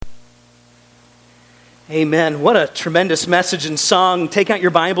Amen. What a tremendous message and song. Take out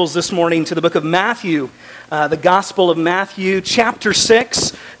your Bibles this morning to the book of Matthew, the Gospel of Matthew, chapter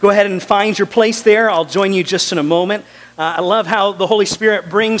 6. Go ahead and find your place there. I'll join you just in a moment. I love how the Holy Spirit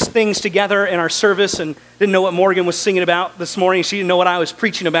brings things together in our service, and didn't know what Morgan was singing about this morning. She didn't know what I was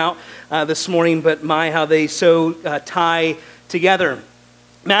preaching about this morning, but my, how they so tie together.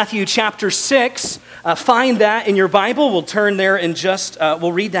 Matthew chapter 6, find that in your Bible. We'll turn there in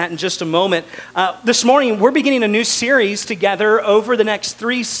we'll read that in just a moment. This morning, we're beginning a new series together over the next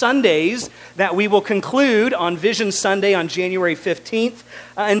 3 Sundays that we will conclude on Vision Sunday on January 15th,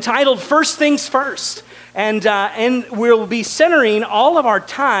 entitled First Things First. And we'll be centering all of our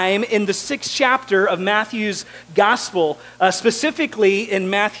time in the 6th chapter of Matthew's Gospel, specifically in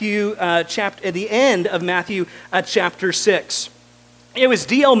Matthew at the end of Matthew chapter 6. It was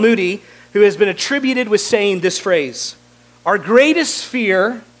D.L. Moody who has been attributed with saying this phrase: "Our greatest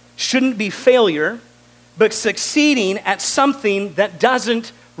fear shouldn't be failure, but succeeding at something that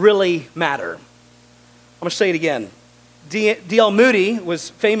doesn't really matter." I'm going to say it again. D.L. Moody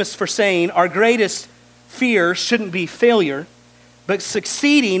was famous for saying, "Our greatest fear shouldn't be failure, but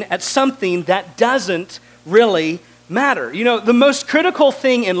succeeding at something that doesn't really matter." You know, the most critical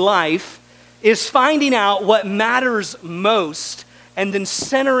thing in life is finding out what matters most and then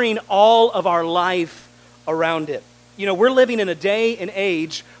centering all of our life around it. You know, we're living in a day and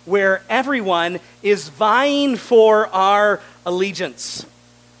age where everyone is vying for our allegiance.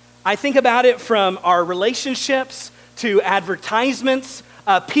 I think about it from our relationships to advertisements.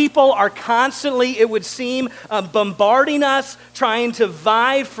 People are constantly, it would seem, bombarding us, trying to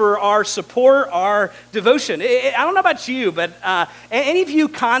vie for our support, our devotion. I don't know about you, but any of you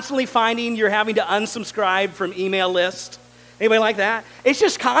constantly finding you're having to unsubscribe from email lists? Anybody like that? It's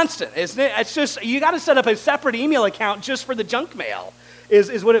just constant, isn't it? It's just, you got to set up a separate email account just for the junk mail,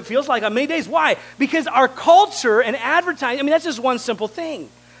 is what it feels like on many days. Why? Because our culture and advertising, I mean, that's just one simple thing.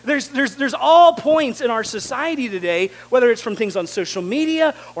 There's all points in our society today, whether it's from things on social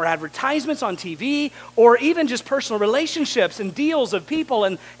media or advertisements on TV or even just personal relationships and deals of people,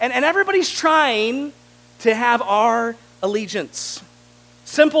 and everybody's trying to have our allegiance.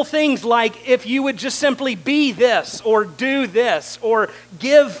 Simple things like if you would just simply be this or do this or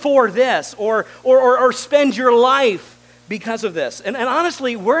give for this or spend your life because of this. And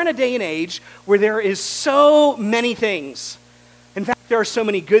honestly, we're in a day and age where there is so many things. In fact, there are so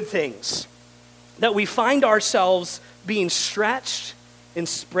many good things that we find ourselves being stretched and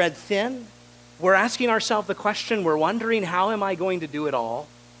spread thin. We're asking ourselves the question, we're wondering, how am I going to do it all?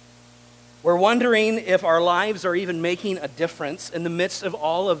 We're wondering if our lives are even making a difference in the midst of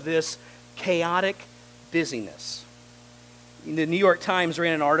all of this chaotic busyness. The New York Times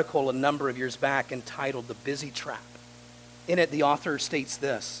ran an article a number of years back entitled "The Busy Trap." In it, the author states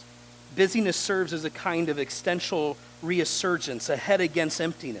this: "Busyness serves as a kind of existential resurgence, a head against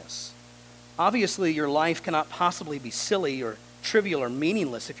emptiness. Obviously, your life cannot possibly be silly or trivial or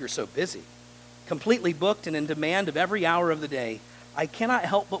meaningless if you're so busy. Completely booked and in demand of every hour of the day, I cannot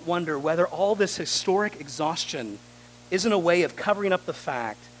help but wonder whether all this historic exhaustion isn't a way of covering up the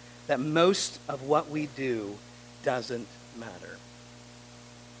fact that most of what we do doesn't matter."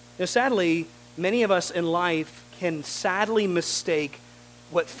 Now, sadly, many of us in life can sadly mistake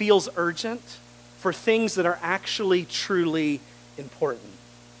what feels urgent for things that are actually truly important.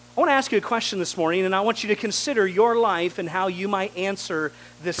 I want to ask you a question this morning, and I want you to consider your life and how you might answer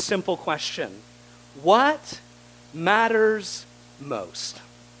this simple question: what matters most?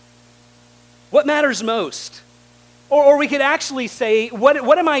 What matters most? Or we could actually say,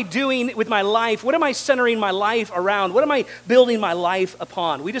 what am I doing with my life? What am I centering my life around? What am I building my life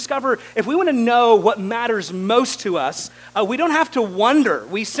upon? We discover if we want to know what matters most to us, we don't have to wonder.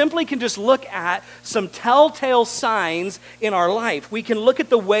 We simply can just look at some telltale signs in our life. We can look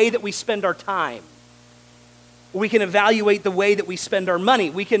at the way that we spend our time. We can evaluate the way that we spend our money.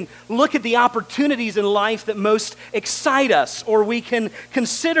 We can look at the opportunities in life that most excite us, or we can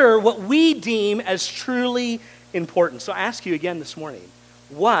consider what we deem as truly important. So I ask you again this morning,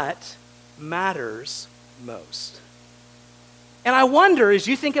 what matters most? And I wonder, as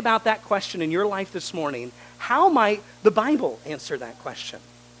you think about that question in your life this morning, how might the Bible answer that question?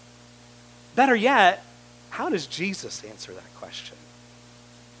 Better yet, how does Jesus answer that question?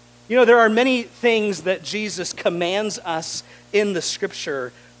 You know, there are many things that Jesus commands us in the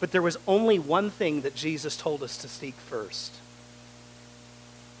Scripture, but there was only one thing that Jesus told us to seek first.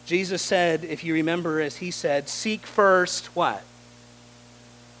 Jesus said, if you remember, as he said, seek first what?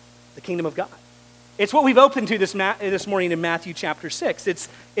 The kingdom of God. It's what we've opened to this morning in Matthew chapter 6.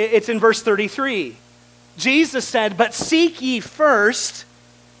 It's in verse 33. Jesus said, but seek ye first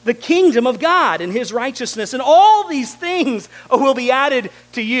the kingdom of God and his righteousness, and all these things will be added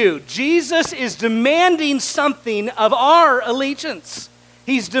to you. Jesus is demanding something of our allegiance.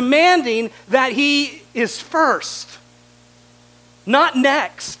 He's demanding that he is first, not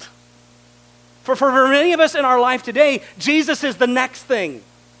next. For many of us in our life today, Jesus is the next thing.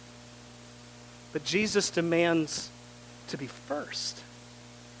 But Jesus demands to be first,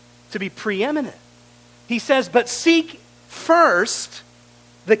 to be preeminent. He says, but seek first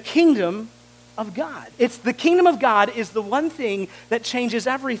the kingdom of God. It's the kingdom of God is the one thing that changes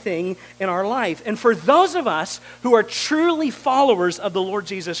everything in our life. And for those of us who are truly followers of the Lord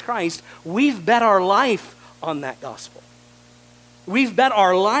Jesus Christ, we've bet our life on that gospel. We've bet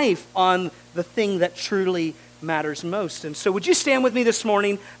our life on the thing that truly matters most. And so would you stand with me this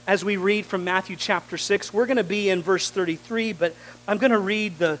morning as we read from Matthew chapter 6? We're going to be in verse 33, but I'm going to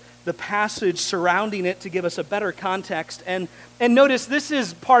read the passage surrounding it to give us a better context. And notice this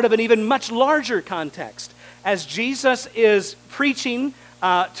is part of an even much larger context. As Jesus is preaching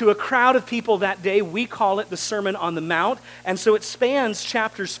to a crowd of people that day, we call it the Sermon on the Mount. And so it spans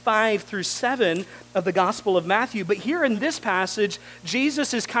chapters 5 through 7 of the Gospel of Matthew. But here in this passage,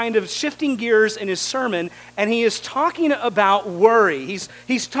 Jesus is kind of shifting gears in his sermon, and he is talking about worry.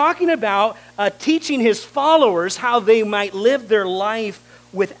 He's talking about teaching his followers how they might live their life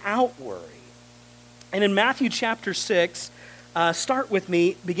without worry. And in Matthew chapter 6,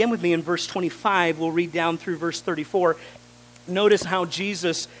 begin with me in verse 25. We'll read down through verse 34. Notice how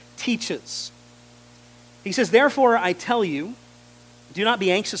Jesus teaches. He says, therefore I tell you, do not be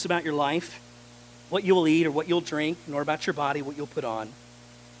anxious about your life, what you will eat or what you'll drink, nor about your body, what you'll put on.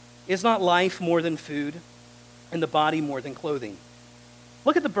 Is not life more than food, and the body more than clothing?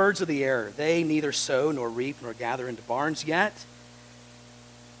 Look at the birds of the air. They neither sow nor reap nor gather into barns, yet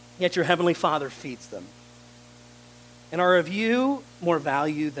your heavenly Father feeds them. And are of you more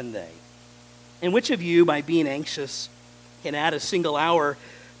value than they? And which of you, by being anxious, can add a single hour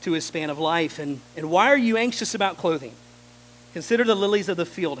to his span of life? And why are you anxious about clothing? Consider the lilies of the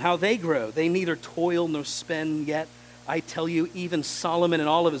field, how they grow. They neither toil nor spin, yet I tell you, even Solomon in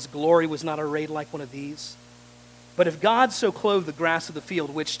all of his glory was not arrayed like one of these. But if God so clothed the grass of the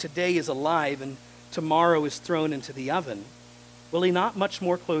field, which today is alive and tomorrow is thrown into the oven, will he not much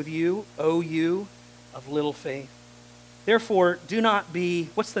more clothe you, O you of little faith? Therefore, do not be,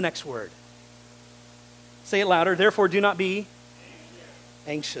 what's the next word? Say it louder. Therefore, do not be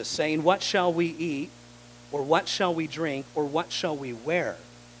anxious, saying, what shall we eat, or what shall we drink, or what shall we wear?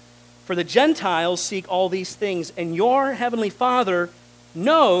 For the Gentiles seek all these things, and your heavenly Father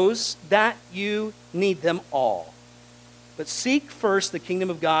knows that you need them all. But seek first the kingdom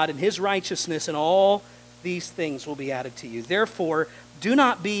of God and his righteousness, and all these things will be added to you. Therefore, do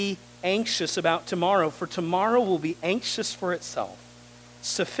not be anxious about tomorrow, for tomorrow will be anxious for itself.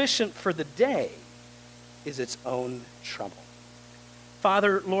 Sufficient for the day is its own trouble.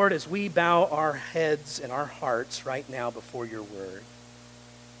 Father, Lord, as we bow our heads and our hearts right now before your word,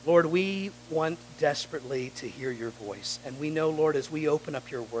 Lord, we want desperately to hear your voice. And we know, Lord, as we open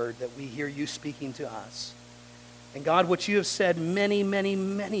up your word, that we hear you speaking to us. And God, what you have said many, many,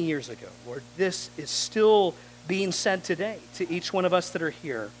 many years ago, Lord, this is still being said today to each one of us that are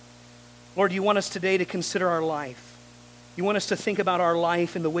here. Lord, you want us today to consider our life. You want us to think about our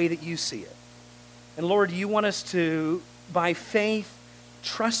life in the way that you see it. And Lord, you want us to, by faith,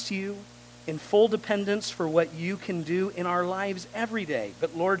 trust you in full dependence for what you can do in our lives every day.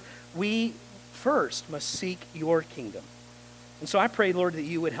 But Lord, we first must seek your kingdom. And so I pray, Lord, that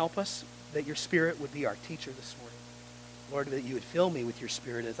you would help us, that your Spirit would be our teacher this morning. Lord, that you would fill me with your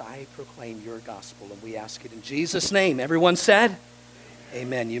Spirit as I proclaim your gospel. And we ask it in Jesus' name. Everyone said?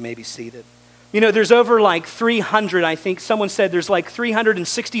 Amen. You may be seated. You know, there's over like 300, I think someone said there's like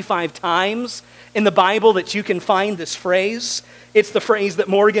 365 times in the Bible that you can find this phrase. It's the phrase that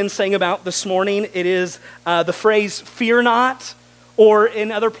Morgan sang about this morning. It is the phrase, fear not, or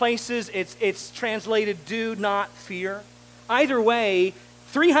in other places, it's translated, do not fear. Either way,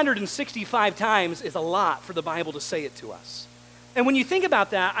 365 times is a lot for the Bible to say it to us. And when you think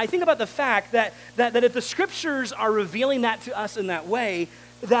about that, I think about the fact that if the scriptures are revealing that to us in that way,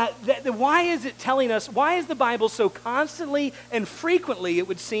 that why is it telling us, why is the Bible so constantly and frequently, it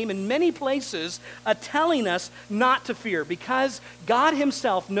would seem, in many places, telling us not to fear? Because God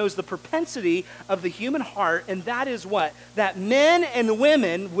himself knows the propensity of the human heart, and that is what? That men and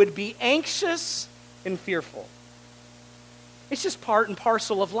women would be anxious and fearful. It's just part and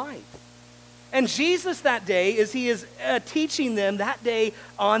parcel of life. And Jesus that day, as he is teaching them that day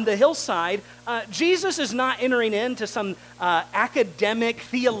on the hillside, Jesus is not entering into some academic,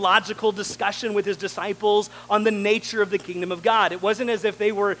 theological discussion with his disciples on the nature of the kingdom of God. It wasn't as if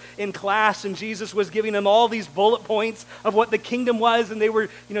they were in class and Jesus was giving them all these bullet points of what the kingdom was and they were,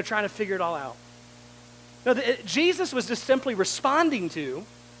 trying to figure it all out. No, Jesus was just simply responding to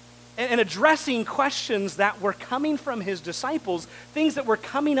and addressing questions that were coming from his disciples, things that were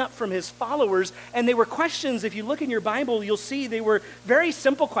coming up from his followers, and they were questions, if you look in your Bible, you'll see they were very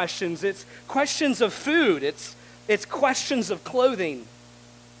simple questions. It's questions of food. It's questions of clothing.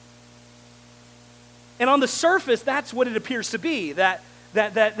 And on the surface, that's what it appears to be, that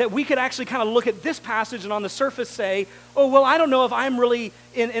we could actually kind of look at this passage and on the surface say, oh, well, I don't know if I'm really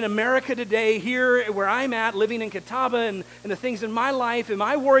in America today, here where I'm at, living in Catawba and the things in my life, am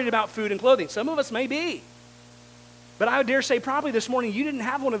I worried about food and clothing? Some of us may be. But I would dare say probably this morning you didn't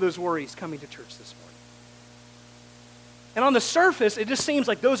have one of those worries coming to church this morning. And on the surface, it just seems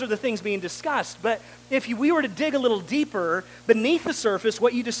like those are the things being discussed. But if we were to dig a little deeper, beneath the surface,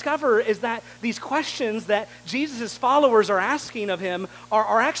 what you discover is that these questions that Jesus' followers are asking of him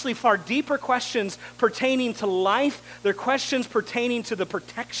are actually far deeper questions pertaining to life. They're questions pertaining to the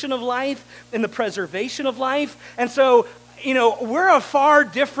protection of life and the preservation of life. And so, we're a far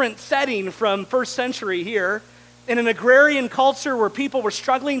different setting from first century here. In an agrarian culture where people were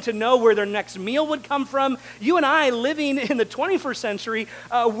struggling to know where their next meal would come from, you and I, living in the 21st century,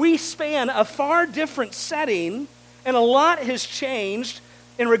 we span a far different setting, and a lot has changed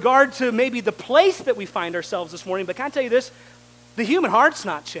in regard to maybe the place that we find ourselves this morning. But can I tell you this? The human heart's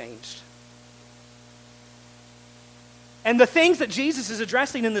not changed. And the things that Jesus is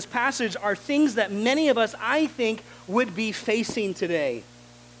addressing in this passage are things that many of us, I think, would be facing today.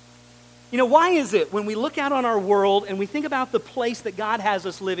 Why is it when we look out on our world and we think about the place that God has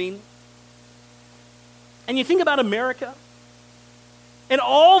us living, and you think about America and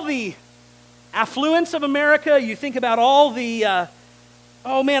all the affluence of America, you think about all the,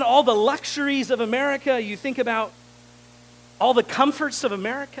 all the luxuries of America, you think about all the comforts of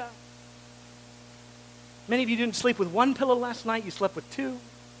America. Many of you didn't sleep with one pillow last night, you slept with two.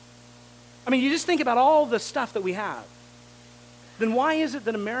 You just think about all the stuff that we have. Then why is it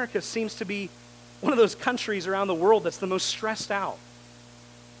that America seems to be one of those countries around the world that's the most stressed out?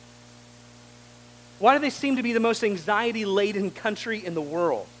 Why do they seem to be the most anxiety-laden country in the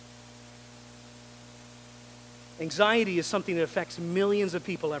world? Anxiety is something that affects millions of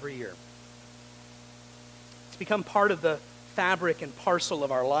people every year. It's become part of the fabric and parcel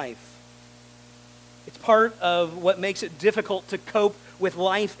of our life. It's part of what makes it difficult to cope with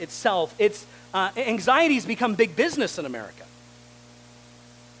life itself. Anxiety's become big business in America.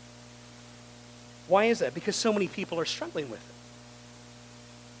 Why is that? Because so many people are struggling with it.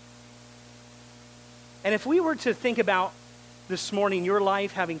 And if we were to think about this morning, your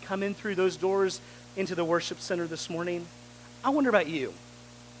life having come in through those doors into the worship center this morning, I wonder about you.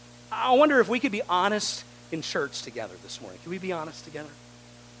 I wonder if we could be honest in church together this morning. Can we be honest together?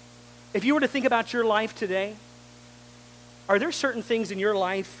 If you were to think about your life today, are there certain things in your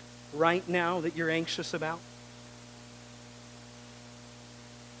life right now that you're anxious about?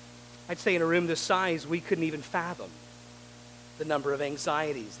 I'd say in a room this size, we couldn't even fathom the number of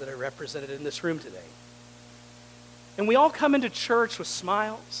anxieties that are represented in this room today. And we all come into church with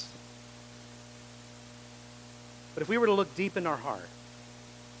smiles. But if we were to look deep in our heart,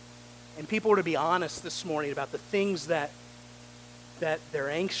 and people were to be honest this morning about the things that they're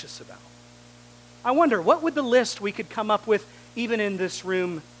anxious about, I wonder, what would the list we could come up with even in this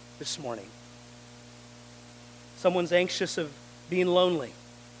room this morning? Someone's anxious of being lonely.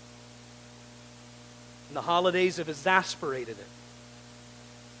 And the holidays have exasperated it.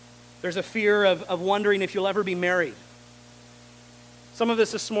 There's a fear of wondering if you'll ever be married. Some of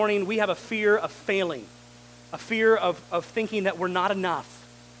us this morning, we have a fear of failing, a fear of thinking that we're not enough.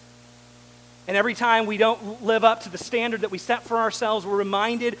 And every time we don't live up to the standard that we set for ourselves, we're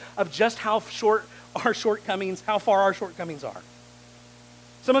reminded of just how far our shortcomings are.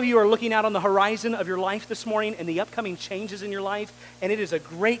 Some of you are looking out on the horizon of your life this morning and the upcoming changes in your life, and it is a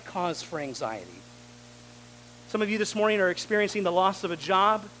great cause for anxiety. Some of you this morning are experiencing the loss of a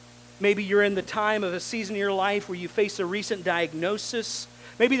job. Maybe you're in the time of a season in your life where you face a recent diagnosis.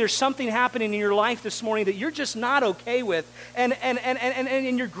 Maybe there's something happening in your life this morning that you're just not okay with,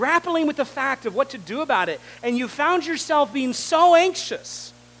 and you're grappling with the fact of what to do about it, and you found yourself being so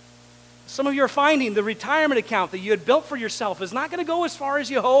anxious. Some of you are finding the retirement account that you had built for yourself is not going to go as far as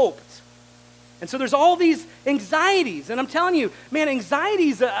you hoped. And so there's all these anxieties. And I'm telling you, man, anxiety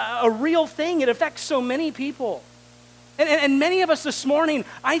is a real thing. It affects so many people. And many of us this morning,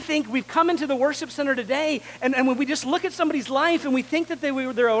 I think we've come into the worship center today, and when we just look at somebody's life and we think that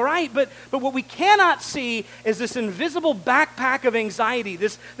they're all right, but what we cannot see is this invisible backpack of anxiety,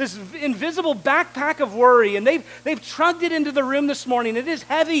 this invisible backpack of worry, and they've trudged it into the room this morning. It is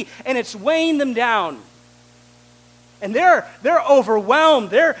heavy, and it's weighing them down. And they're overwhelmed.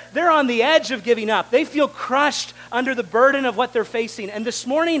 They're on the edge of giving up. They feel crushed under the burden of what they're facing. And this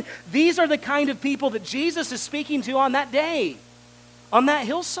morning, these are the kind of people that Jesus is speaking to on that day, on that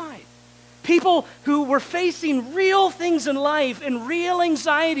hillside. People who were facing real things in life and real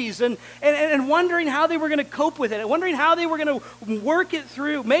anxieties and wondering how they were going to cope with it, and wondering how they were going to work it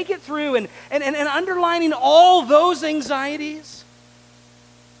through, make it through, and underlining all those anxieties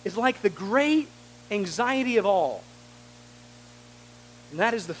is like the great anxiety of all. And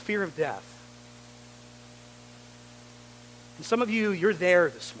that is the fear of death. And some of you, you're there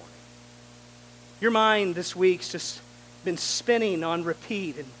this morning. Your mind this week's just been spinning on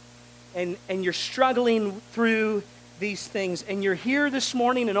repeat, and you're struggling through these things, and you're here this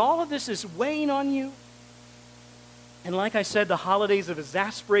morning, and all of this is weighing on you. And like I said, the holidays have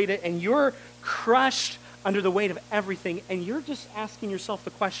exasperated, and you're crushed under the weight of everything, and you're just asking yourself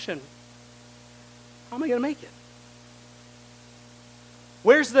the question, how am I going to make it?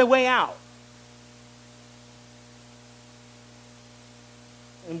 Where's the way out?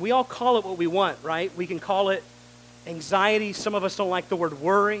 And we all call it what we want, right? We can call it anxiety. Some of us don't like the word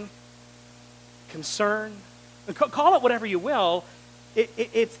worry, concern. Call it whatever you will.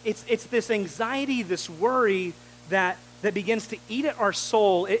 It's this anxiety, this worry that begins to eat at our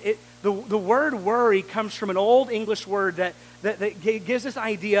soul. The word worry comes from an old English word that gives this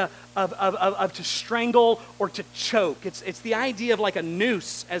idea of to strangle or to choke. It's the idea of like a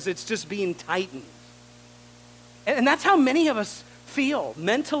noose as it's just being tightened. And that's how many of us feel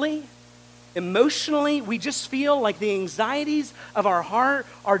mentally, emotionally. We just feel like the anxieties of our heart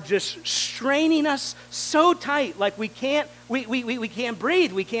are just straining us so tight, like we can't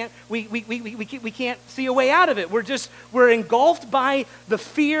breathe. We can't see a way out of it. We're engulfed by the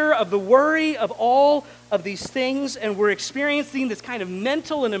fear of the worry of all of these things, and we're experiencing this kind of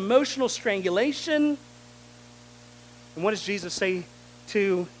mental and emotional strangulation. And what does Jesus say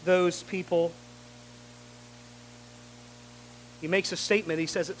to those people? He makes a statement. He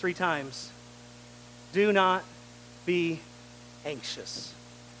says it 3 times. Do not be anxious.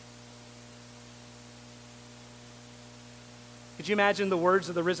 Could you imagine the words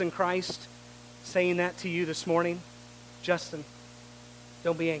of the risen Christ saying that to you this morning? Justin,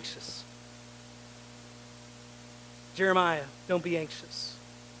 don't be anxious. Jeremiah, don't be anxious.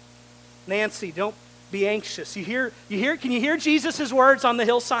 Nancy, don't be anxious. Can you hear Jesus' words on the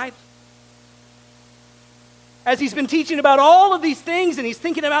hillside? As he's been teaching about all of these things, and he's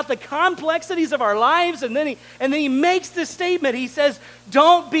thinking about the complexities of our lives, and then he makes this statement. He says,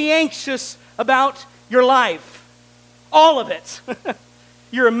 don't be anxious about your life. All of it.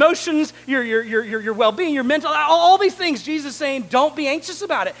 Your emotions, your well-being, your mental, all these things. Jesus is saying, don't be anxious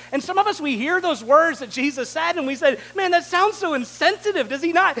about it. And some of us, we hear those words that Jesus said, and we said, man, that sounds so insensitive. Does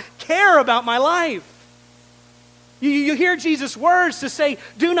he not care about my life? You hear Jesus' words to say,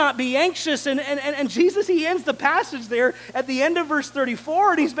 do not be anxious. And Jesus, he ends the passage there at the end of verse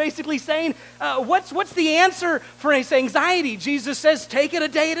 34, and he's basically saying, what's the answer for his anxiety? Jesus says, take it a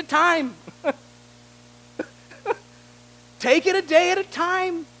day at a time. Take it a day at a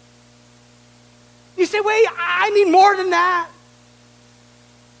time. You say, wait, I need more than that.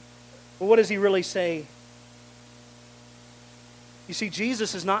 Well, what does he really say? You see,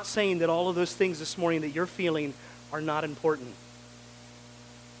 Jesus is not saying that all of those things this morning that you're feeling are not important.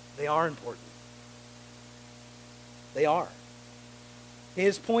 They are important. They are.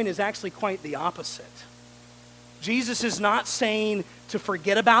 His point is actually quite the opposite. Jesus is not saying to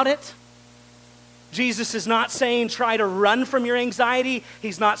forget about it. Jesus is not saying try to run from your anxiety.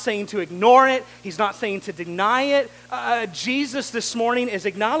 He's not saying to ignore it. He's not saying to deny it. Jesus this morning is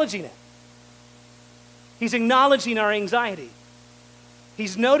acknowledging it. He's acknowledging our anxiety.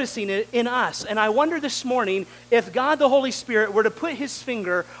 He's noticing it in us. And I wonder this morning if God the Holy Spirit were to put his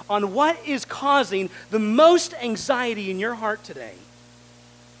finger on what is causing the most anxiety in your heart today,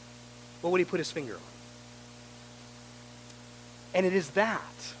 what would he put his finger on? And it is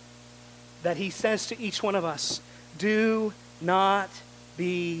that he says to each one of us, do not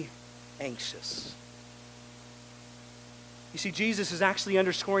be anxious. You see, Jesus is actually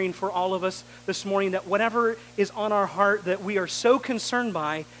underscoring for all of us this morning that whatever is on our heart that we are so concerned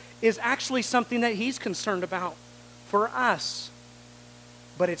by is actually something that he's concerned about for us.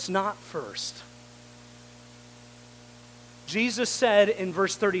 But it's not first. Jesus said in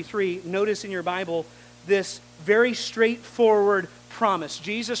verse 33, notice in your Bible, this very straightforward promise.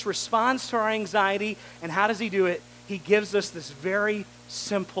 Jesus responds to our anxiety, and how does he do it? He gives us this very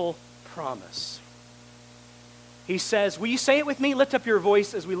simple promise. He says, will you say it with me? Lift up your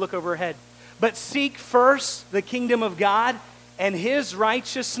voice as we look overhead. But seek first the kingdom of God and his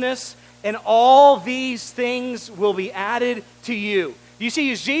righteousness, and all these things will be added to you. You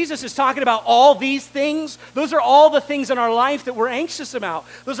see, as Jesus is talking about all these things, those are all the things in our life that we're anxious about.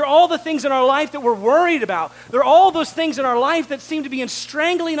 Those are all the things in our life that we're worried about. They're all those things in our life that seem to be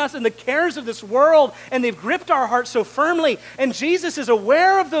strangling us in the cares of this world, and they've gripped our hearts so firmly. And Jesus is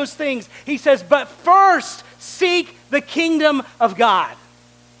aware of those things. He says, but first, seek the kingdom of God.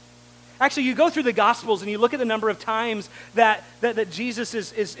 Actually, you go through the Gospels and you look at the number of times that Jesus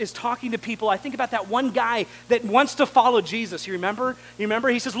is talking to people. I think about that one guy that wants to follow Jesus. You remember?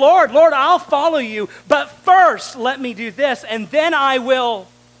 He says, Lord, I'll follow you, but first let me do this, and then I will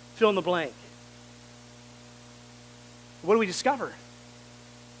fill in the blank. What do we discover?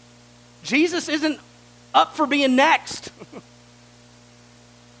 Jesus isn't up for being next.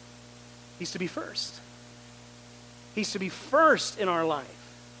 He's to be first. He's to be first in our life.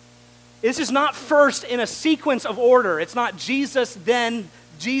 This is not first in a sequence of order. It's not Jesus, then.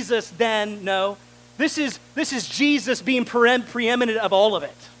 No. This is Jesus being preeminent of all of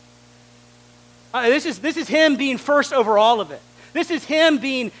it. This is him being first over all of it. This is him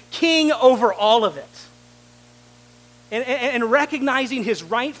being king over all of it. And recognizing his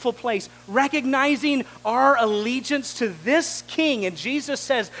rightful place, recognizing our allegiance to this king. And Jesus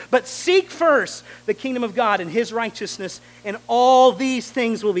says, but seek first the kingdom of God and his righteousness, and all these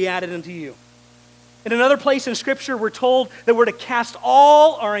things will be added unto you. In another place in Scripture, we're told that we're to cast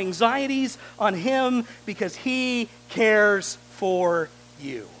all our anxieties on him because he cares for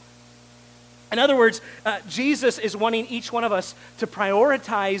you. In other words, Jesus is wanting each one of us to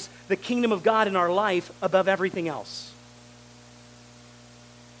prioritize the kingdom of God in our life above everything else.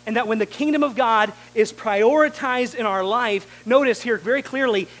 And that when the kingdom of God is prioritized in our life, notice here very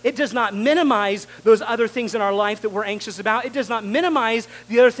clearly, it does not minimize those other things in our life that we're anxious about. It does not minimize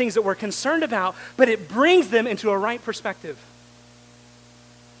the other things that we're concerned about, but it brings them into a right perspective.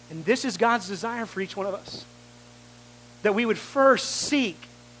 And this is God's desire for each one of us. That we would first seek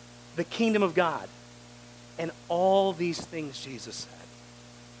the kingdom of God, and all these things, Jesus said,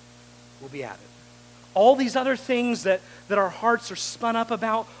 will be added. All these other things that our hearts are spun up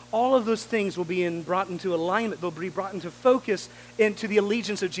about, all of those things will be brought into alignment. They'll be brought into focus into the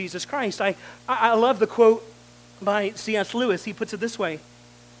allegiance of Jesus Christ. I love the quote by C.S. Lewis. He puts it this way.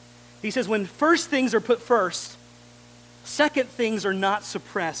 He says, when first things are put first, second things are not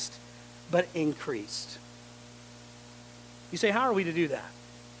suppressed, but increased. You say, how are we to do that?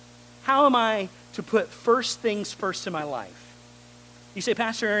 How am I to put first things first in my life? You say,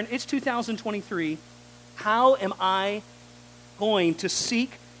 Pastor Aaron, it's 2023. How am I going to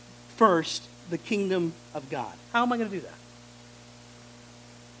seek first the kingdom of God? How am I going to do that?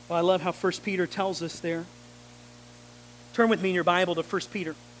 Well, I love how 1 Peter tells us there. Turn with me in your Bible to 1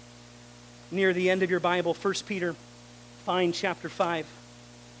 Peter. Near the end of your Bible, 1 Peter, find chapter 5.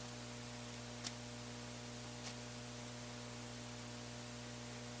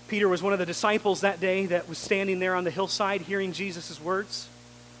 Peter was one of the disciples that day that was standing there on the hillside hearing Jesus' words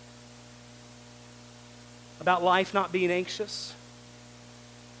about life not being anxious.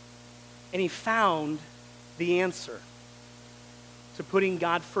 And he found the answer to putting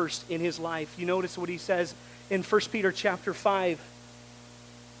God first in his life. You notice what he says in 1 Peter chapter 5.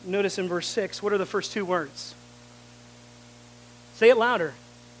 Notice in verse 6, what are the first two words? Say it louder.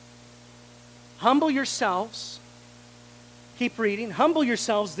 Humble yourselves. Keep reading. Humble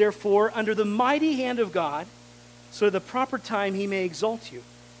yourselves, therefore, under the mighty hand of God, so at the proper time he may exalt you,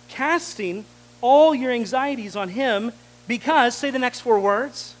 casting all your anxieties on him, because, say the next four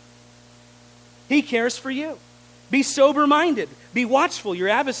words, he cares for you. Be sober-minded. Be watchful. Your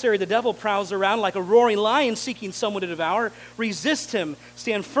adversary, the devil, prowls around like a roaring lion seeking someone to devour. Resist him.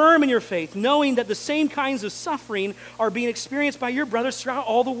 Stand firm in your faith, knowing that the same kinds of suffering are being experienced by your brothers throughout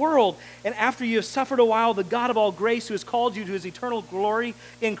all the world. And after you have suffered a while, the God of all grace, who has called you to his eternal glory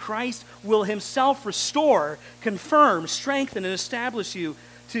in Christ, will himself restore, confirm, strengthen, and establish you.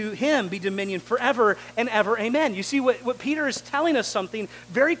 To him be dominion forever and ever. Amen. You see, what Peter is telling us something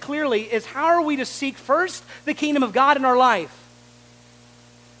very clearly is, how are we to seek first the kingdom of God in our life?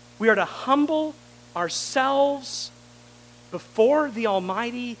 We are to humble ourselves before the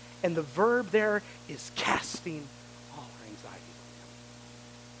Almighty, and the verb there is casting all our anxiety on him.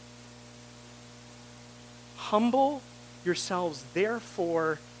 Humble yourselves,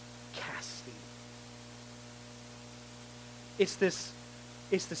 therefore casting. It's this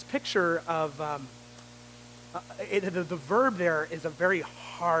picture of The verb there is a very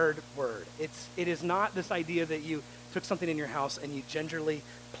hard word. It is not this idea that you took something in your house and you gingerly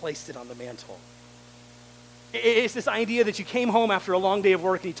placed it on the mantle. It's this idea that you came home after a long day of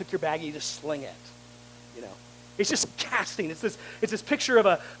work and you took your bag and you just sling it. You know, it's just casting. It's this picture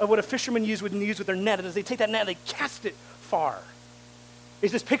of what a fisherman would use with their net. As they take that net, they cast it far.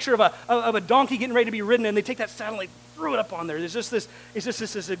 It's this picture of a donkey getting ready to be ridden, and they take that saddle and they throw it up on there. It's just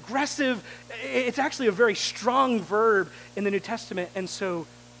this aggressive. It's actually a very strong verb in the New Testament. And so,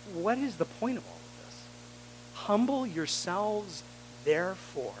 what is the point of all of this? Humble yourselves,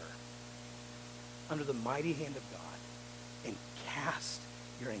 therefore, under the mighty hand of God, and cast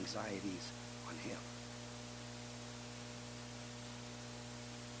your anxieties on him.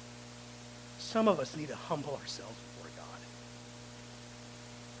 Some of us need to humble ourselves before God.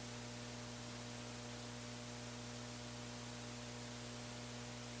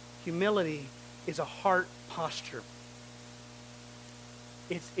 Humility is a heart posture.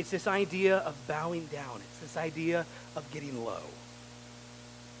 It's this idea of bowing down. It's this idea of getting low.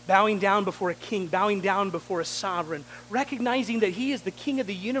 Bowing down before a king, bowing down before a sovereign, recognizing that he is the king of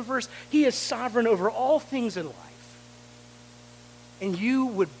the universe. He is sovereign over all things in life. And you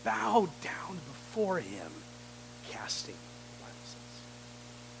would bow down before him, casting, the Bible says.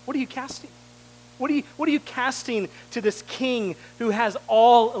 What are you casting? What are you casting to this king who has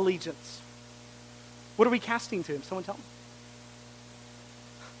all allegiance? What are we casting to him? Someone tell me.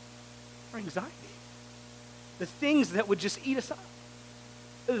 Our anxiety. The things that would just eat us up.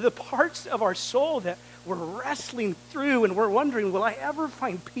 The parts of our soul that we're wrestling through and we're wondering, will I ever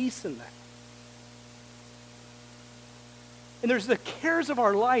find peace in that? And there's the cares of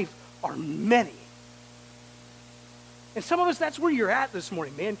our life are many. And some of us, that's where you're at this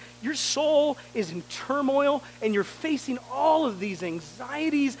morning, man. Your soul is in turmoil and you're facing all of these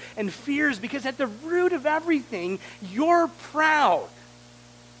anxieties and fears because at the root of everything, you're proud.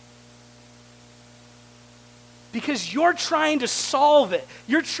 Because you're trying to solve it.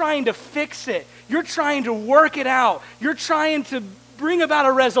 You're trying to fix it. You're trying to work it out. You're trying to bring about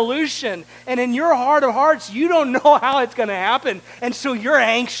a resolution. And in your heart of hearts, you don't know how it's going to happen. And so you're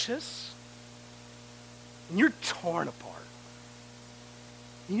anxious. And you're torn apart.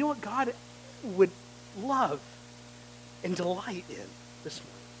 You know what God would love and delight in this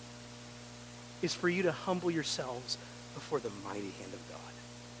morning? Is for you to humble yourselves before the mighty hand of God.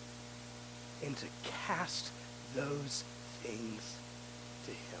 And to cast those things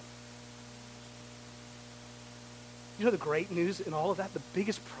to him. You know the great news in all of that, the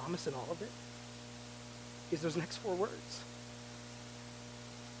biggest promise in all of it, is those next 4 words.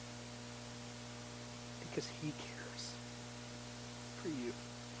 Because he cares for you.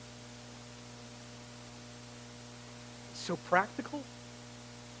 It's so practical.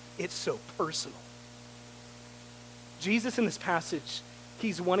 It's so personal. Jesus in this passage,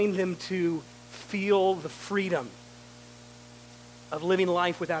 he's wanting them to feel the freedom of living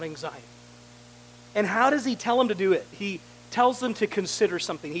life without anxiety. And how does he tell them to do it? He tells them to consider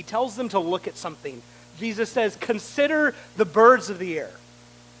something. He tells them to look at something. Jesus says, consider the birds of the air.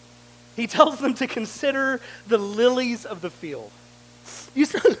 He tells them to consider the lilies of the field. You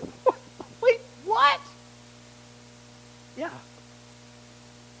said, wait, what? Yeah.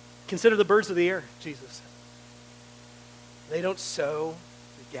 Consider the birds of the air, Jesus said. They don't sow,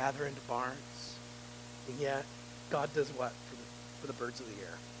 they gather into barns. And yet, God does what for the birds of the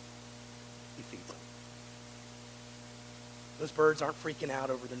air? He feeds them. Those birds aren't freaking out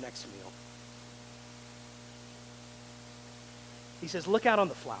over their next meal. He says, look out on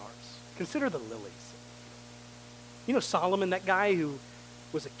the flowers. Consider the lilies. You know Solomon, that guy who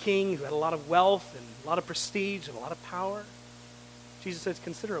was a king, who had a lot of wealth and a lot of prestige and a lot of power? Jesus says,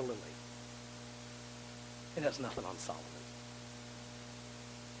 consider a lily. It has nothing on Solomon.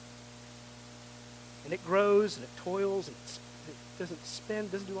 And it grows and it toils and it doesn't spin,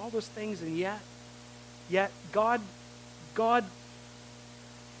 doesn't do all those things, and yet God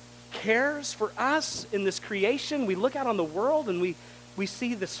cares for us in this creation. We look out on the world and we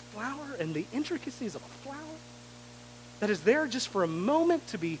see this flower and the intricacies of a flower that is there just for a moment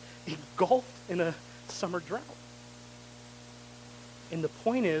to be engulfed in a summer drought. And the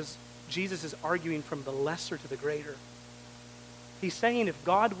point is, Jesus is arguing from the lesser to the greater. He's saying if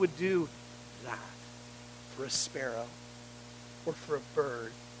God would do that for a sparrow or for a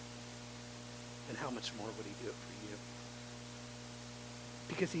bird, then how much more would he do it for you?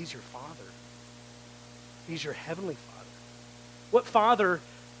 Because he's your Father. He's your heavenly Father. What father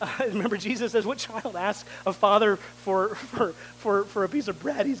Remember, Jesus says, what child asks a father for a piece of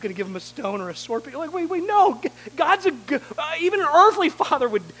bread? He's going to give him a stone or a sword. But you're like, wait, no. God's a good, even an earthly father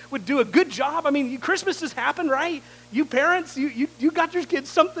would do a good job. I mean, Christmas has happened, right? You parents, you got your kids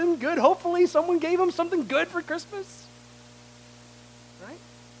something good. Hopefully someone gave them something good for Christmas. Right?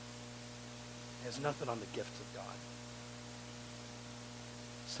 There's nothing on the gifts of God.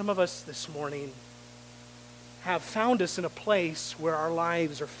 Some of us this morning have found us in a place where our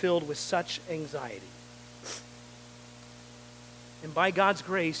lives are filled with such anxiety. And by God's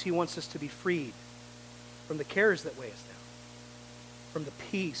grace, he wants us to be freed from the cares that weigh us down, from the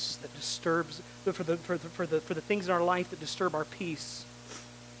peace that disturbs, for the things in our life that disturb our peace,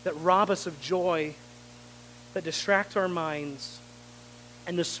 that rob us of joy, that distract our minds.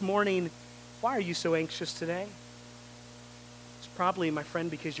 And this morning, why are you so anxious today? It's probably, my friend,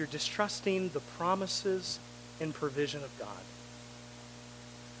 because you're distrusting the promises and provision of God.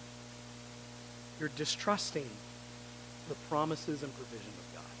 You're distrusting the promises and provision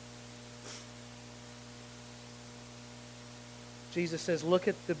of God. Jesus says, look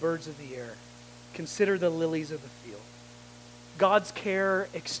at the birds of the air. Consider the lilies of the field. God's care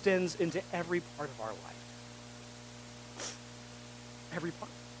extends into every part of our life. Every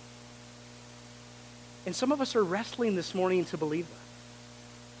part. And some of us are wrestling this morning to believe that.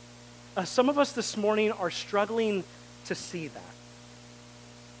 Some of us this morning are struggling to see that.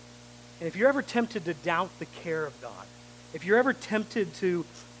 And if you're ever tempted to doubt the care of God, if you're ever tempted to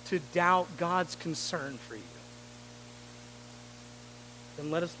doubt God's concern for you,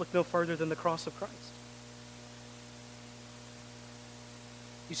 then let us look no further than the cross of Christ.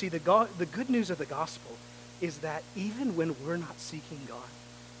 You see, the good news of the gospel is that even when we're not seeking God,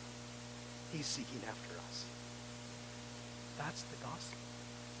 he's seeking after us. That's the gospel.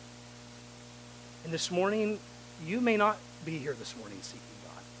 And this morning, you may not be here this morning seeking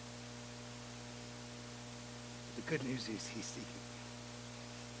God. But the good news is he's seeking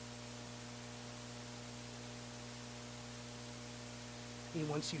you.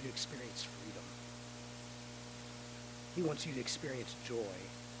 He wants you to experience freedom. He wants you to experience joy.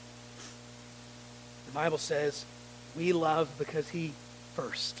 The Bible says we love because he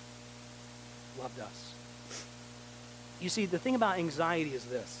first loved us. You see, the thing about anxiety is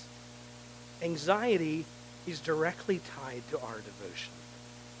this. Anxiety is directly tied to our devotion.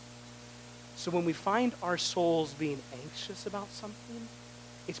 So when we find our souls being anxious about something,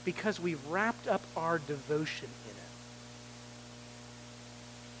 it's because we've wrapped up our devotion in it.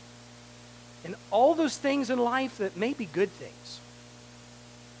 And all those things in life that may be good things,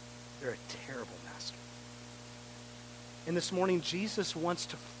 they're a terrible master. And this morning, Jesus wants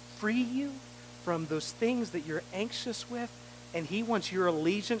to free you from those things that you're anxious with, and he wants your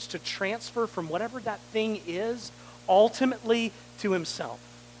allegiance to transfer from whatever that thing is ultimately to himself.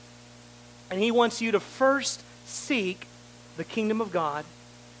 And he wants you to first seek the kingdom of God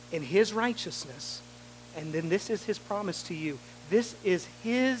and his righteousness, and then this is his promise to you. This is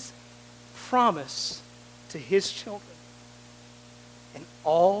his promise to his children. And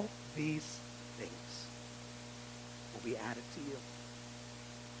all these things will be added to you.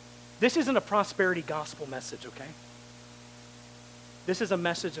 This isn't a prosperity gospel message, okay? This is a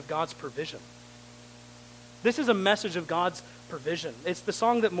message of God's provision. This is a message of God's provision. It's the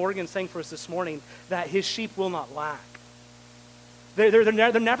song that Morgan sang for us this morning, that his sheep will not lack. They're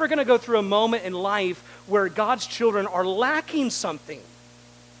never going to go through a moment in life where God's children are lacking something.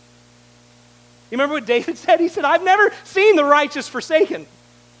 You remember what David said? He said, I've never seen the righteous forsaken.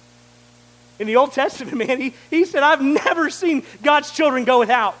 In the Old Testament, man, he said, I've never seen God's children go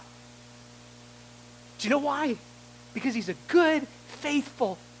without. Do you know why? Because he's a good,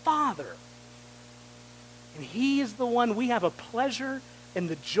 faithful Father. And he is the one we have a pleasure and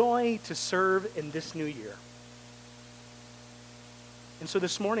the joy to serve in this new year. And so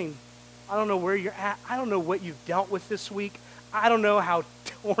this morning, I don't know where you're at. I don't know what you've dealt with this week. I don't know how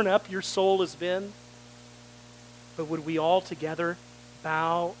torn up your soul has been. But would we all together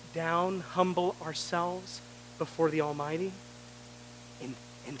bow down, humble ourselves before the Almighty,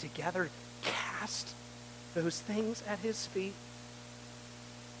 and together cast those things at his feet?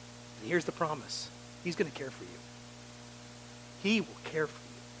 And here's the promise. He's going to care for you. He will care for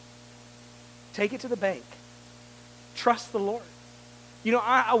you. Take it to the bank. Trust the Lord. You know,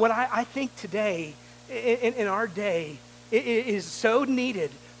 what I think today, in our day, it is so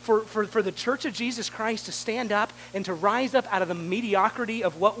needed for the Church of Jesus Christ to stand up and to rise up out of the mediocrity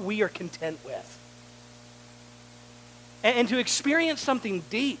of what we are content with. And to experience something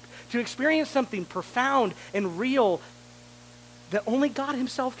deep, to experience something profound and real that only God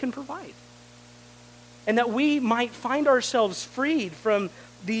himself can provide. And that we might find ourselves freed from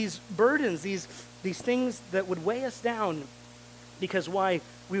these burdens, these things that would weigh us down. Because why?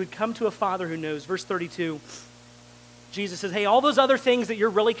 We would come to a Father who knows. Verse 32, Jesus says, hey, all those other things that you're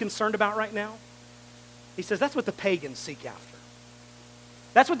really concerned about right now, he says, that's what the pagans seek after.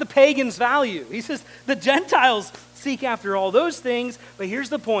 That's what the pagans value. He says, the Gentiles seek after all those things, but here's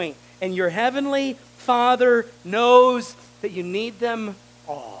the point. And your heavenly Father knows that you need them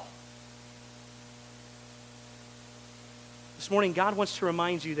all. This morning, God wants to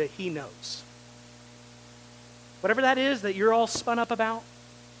remind you that he knows. Whatever that is that you're all spun up about,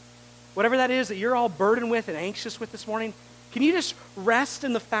 whatever that is that you're all burdened with and anxious with this morning, can you just rest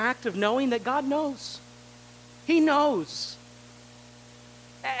in the fact of knowing that God knows? He knows.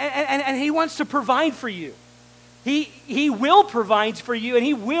 And he wants to provide for you. He will provide for you, and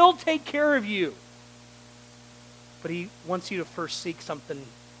he will take care of you. But he wants you to first seek something,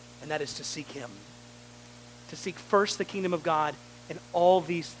 and that is to seek him. To seek first the kingdom of God, and all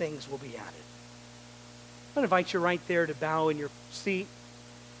these things will be added. I'm going to invite you right there to bow in your seat.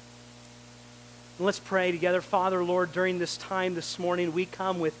 And let's pray together. Father, Lord, during this time this morning, we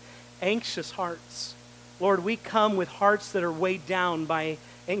come with anxious hearts. Lord, we come with hearts that are weighed down by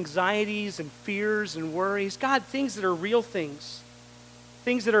anxieties and fears and worries. God, things that are real things.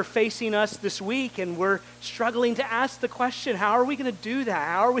 Things that are facing us this week, and we're struggling to ask the question, how are we going to do that?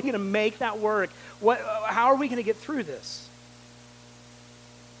 How are we going to make that work? How are we going to get through this?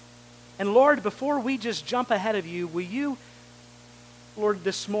 And Lord, before we just jump ahead of you, will you, Lord,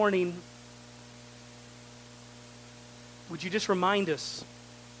 this morning, would you just remind us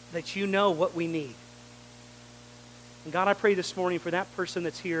that you know what we need? And God, I pray this morning for that person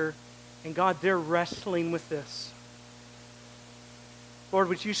that's here, and God, they're wrestling with this. Lord,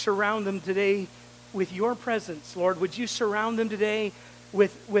 would you surround them today with your presence? Lord, would you surround them today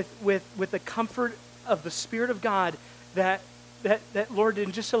with the comfort of the Spirit of God that, Lord,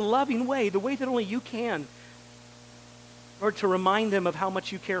 in just a loving way, the way that only you can, Lord, to remind them of how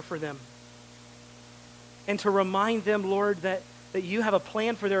much you care for them. And to remind them, Lord, that you have a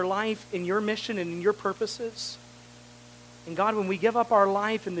plan for their life in your mission and in your purposes. And God, when we give up our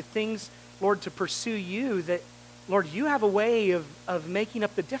life and the things, Lord, to pursue you, that, Lord, you have a way of making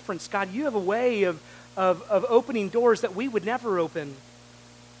up the difference. God, you have a way of opening doors that we would never open.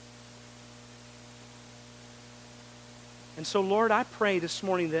 And so, Lord, I pray this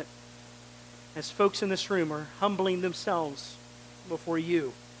morning that as folks in this room are humbling themselves before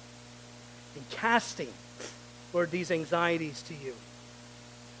you and casting, Lord, these anxieties to you,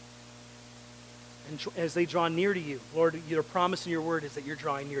 and as they draw near to you, Lord, your promise in your word is that you're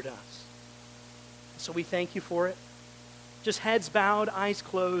drawing near to us. So we thank you for it. Just heads bowed, eyes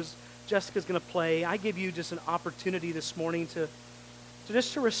closed. Jessica's going to play. I give you just an opportunity this morning to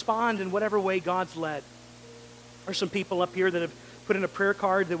respond in whatever way God's led. There's some people up here that have put in a prayer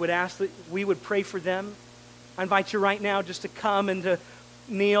card that would ask that we would pray for them. I invite you right now just to come and to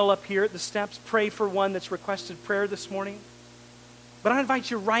kneel up here at the steps. Pray for one that's requested prayer this morning. But I invite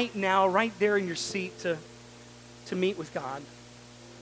you right now, right there in your seat, to meet with God.